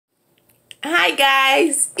Hi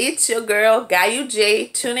guys, it's your girl Gayu J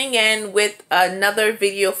tuning in with another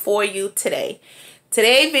video for you today.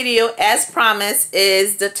 Today's video, as promised,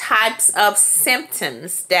 is the types of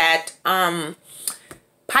symptoms that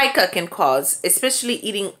pica can cause, especially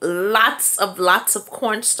eating lots of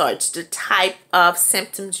cornstarch, the type of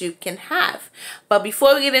symptoms you can have. But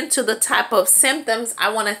before we get into the type of symptoms,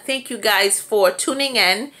 I want to thank you guys for tuning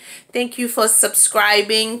in. Thank you for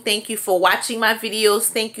subscribing. Thank you for watching my videos.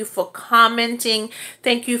 Thank you for commenting.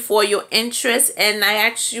 Thank you for your interest. And I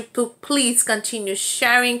ask you to please continue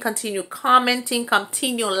sharing, continue commenting,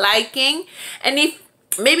 continue liking. And if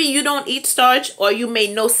maybe you don't eat starch, or you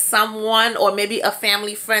may know someone or maybe a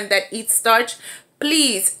family friend that eats starch,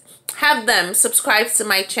 please have them subscribe to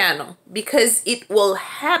my channel, because it will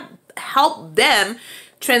help them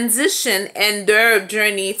transition in their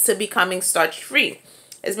journey to becoming starch free.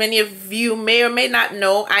 As many of you may or may not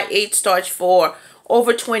know, I ate starch for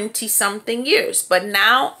over 20 something years, but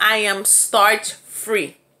now I am starch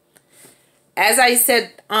free. As I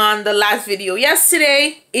said on the last video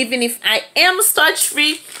yesterday, even if I am starch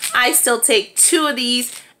free, I still take 2 of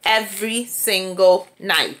these every single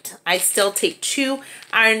night. I still take 2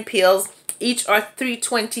 iron pills. Each are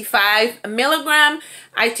 325 milligram.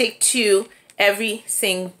 I take 2 every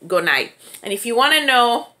single night. And if you want to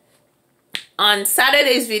know, on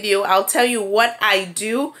Saturday's video, I'll tell you what I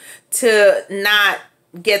do to not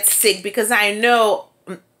get sick, because I know,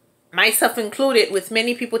 myself included, with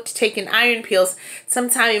many people taking iron pills,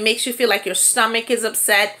 sometimes it makes you feel like your stomach is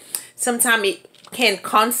upset. Sometimes it can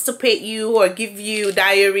constipate you or give you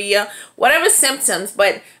diarrhea, whatever symptoms.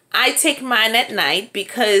 But I take mine at night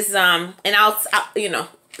because and I'll you know,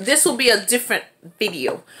 this will be a different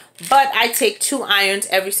video, but I take 2 irons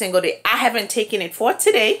every single day. I haven't taken it for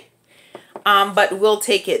today, but we'll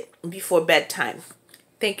take it before bedtime.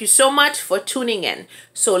 Thank you so much for tuning in.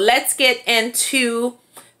 So let's get into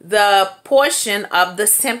the portion of the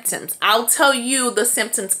symptoms. I'll tell you the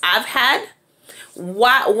symptoms I've had.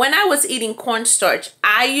 When I was eating cornstarch,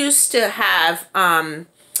 I used to have a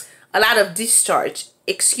lot of discharge.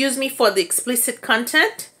 Excuse me for the explicit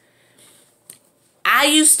content. I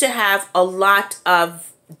used to have a lot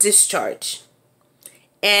of discharge,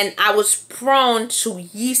 and I was prone to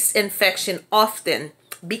yeast infection often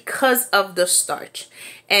because of the starch.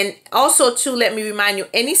 And also too, let me remind you,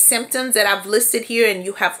 any symptoms that I've listed here and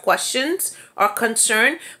you have questions or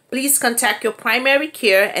concern, please contact your primary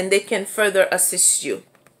care and they can further assist you.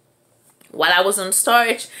 While I was on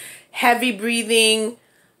starch, heavy breathing,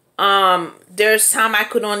 there's time I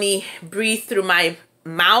could only breathe through my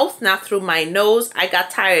mouth, not through my nose. I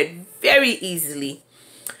got tired very easily.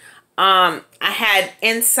 I had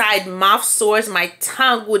inside mouth sores. My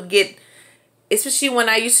tongue would get, especially when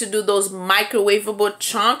I used to do those microwavable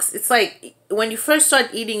chunks. It's like when you first start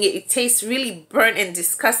eating it, it tastes really burnt and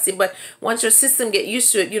disgusting. But once your system get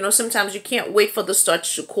used to it, you know, sometimes you can't wait for the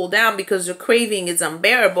starch to cool down because your craving is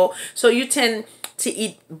unbearable. So you tend to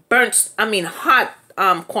eat hot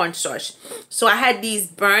cornstarch. So I had these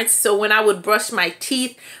burns. So when I would brush my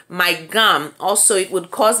teeth, my gum, also it would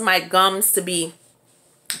cause my gums to be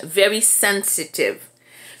very sensitive.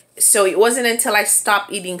 So it wasn't until I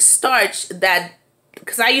stopped eating starch that,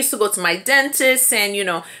 because I used to go to my dentist, and you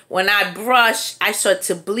know, when I brush, I start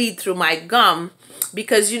to bleed through my gum,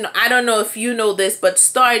 because you know, I don't know if you know this, but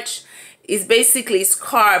starch is basically, it's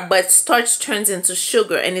carb, but starch turns into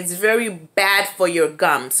sugar, and it's very bad for your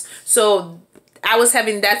gums. So I was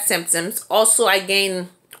having that symptoms. Also, I gained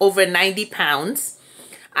over 90 pounds.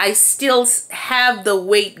 I still have the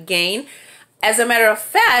weight gain. As a matter of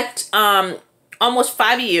fact, almost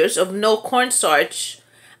 5 years of no cornstarch,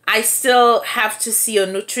 I still have to see a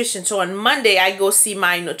nutrition. So on Monday, I go see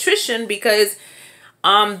my nutrition, because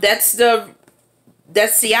that's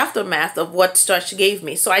the aftermath of what starch gave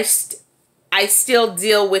me. So I still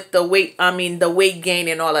deal with the weight, the weight gain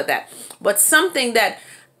and all of that. But something that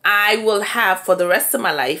I will have for the rest of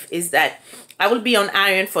my life is that I will be on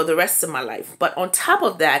iron for the rest of my life. But on top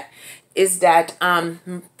of that is that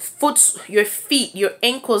your feet, your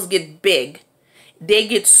ankles get big. They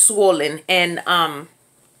get swollen, and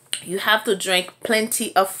you have to drink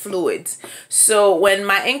plenty of fluids. So when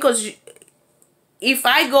my ankles, if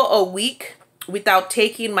I go a week without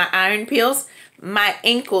taking my iron pills, my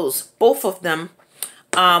ankles, both of them,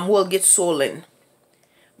 will get swollen,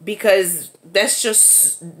 because that's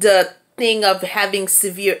just the thing of having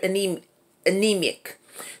severe anemic.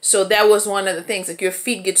 So that was one of the things, like your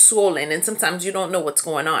feet get swollen and sometimes you don't know what's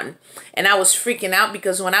going on. And I was freaking out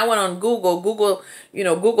because when I went on Google,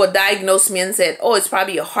 Google diagnosed me and said, oh, it's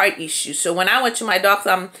probably a heart issue. So when I went to my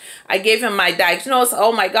doctor, I gave him my diagnosis.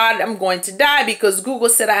 Oh my God, I'm going to die because Google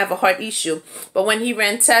said I have a heart issue. But when he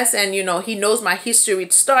ran tests and, he knows my history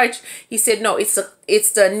with starch, he said, no, it's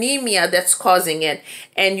the anemia that's causing it.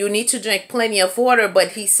 And you need to drink plenty of water.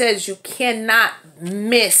 But he says you cannot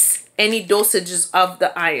miss any dosages of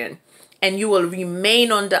the iron, and you will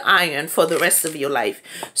remain on the iron for the rest of your life.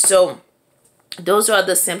 So those are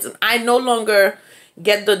the symptoms. I no longer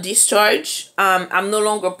get the discharge. I'm no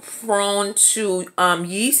longer prone to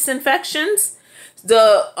yeast infections.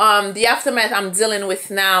 The aftermath I'm dealing with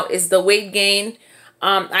now is the weight gain.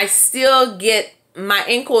 I still get my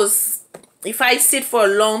ankles. If I sit for a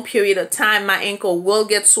long period of time, my ankle will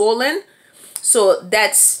get swollen. So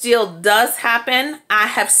that still does happen. I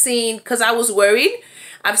have seen, because I was worried,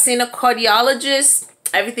 I've seen a cardiologist.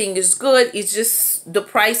 Everything is good. It's just the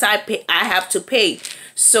price I have to pay.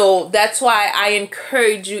 So that's why I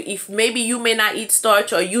encourage you, if maybe you may not eat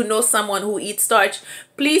starch or you know someone who eats starch,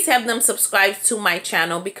 please have them subscribe to my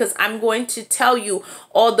channel, because I'm going to tell you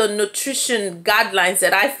all the nutrition guidelines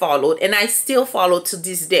that I followed and I still follow to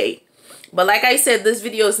this day. But like I said, this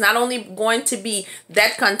video is not only going to be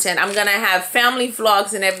that content. I'm going to have family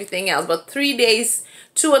vlogs and everything else. But 3 days,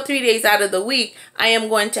 2 or 3 days out of the week, I am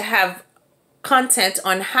going to have content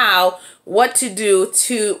on what to do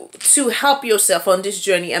to help yourself on this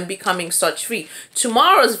journey and becoming starch free.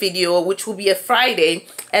 Tomorrow's video, which will be a Friday,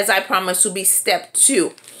 as I promised, will be step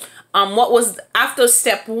 2. What was after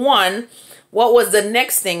step 1? What was the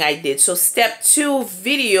next thing I did? So step 2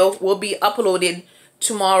 video will be uploaded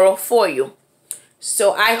tomorrow for you.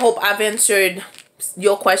 So I hope I've answered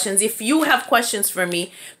your questions. If you have questions for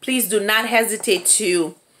me, please do not hesitate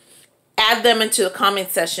to add them into the comment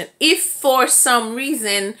section. If for some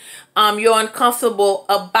reason you're uncomfortable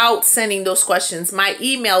about sending those questions, my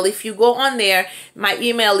email, if you go on there, my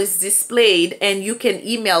email is displayed and you can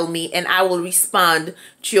email me and I will respond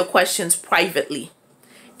to your questions privately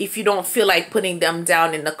if you don't feel like putting them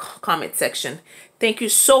down in the comment section. Thank you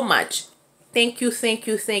so much. Thank you, thank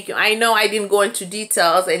you, thank you. I know I didn't go into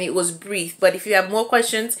details and it was brief, but if you have more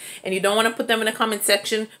questions and you don't want to put them in the comment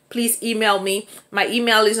section, please email me. My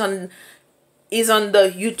email is on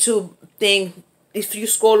the YouTube thing. If you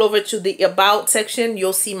scroll over to the About section,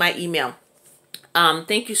 you'll see my email.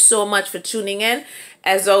 Thank you so much for tuning in.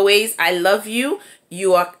 As always, I love you.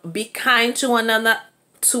 Be kind to one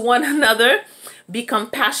another. Be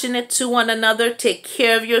compassionate to one another. Take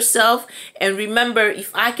care of yourself. And remember,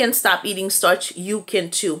 if I can stop eating starch, you can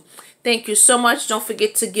too. Thank you so much. Don't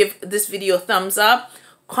forget to give this video a thumbs up,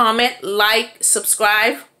 comment, like,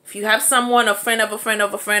 subscribe. If you have someone, a friend of a friend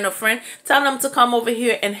of a friend of a friend, tell them to come over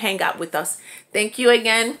here and hang out with us. Thank you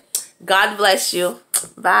again. God bless you.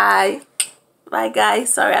 Bye. Bye,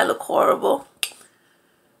 guys. Sorry I look horrible.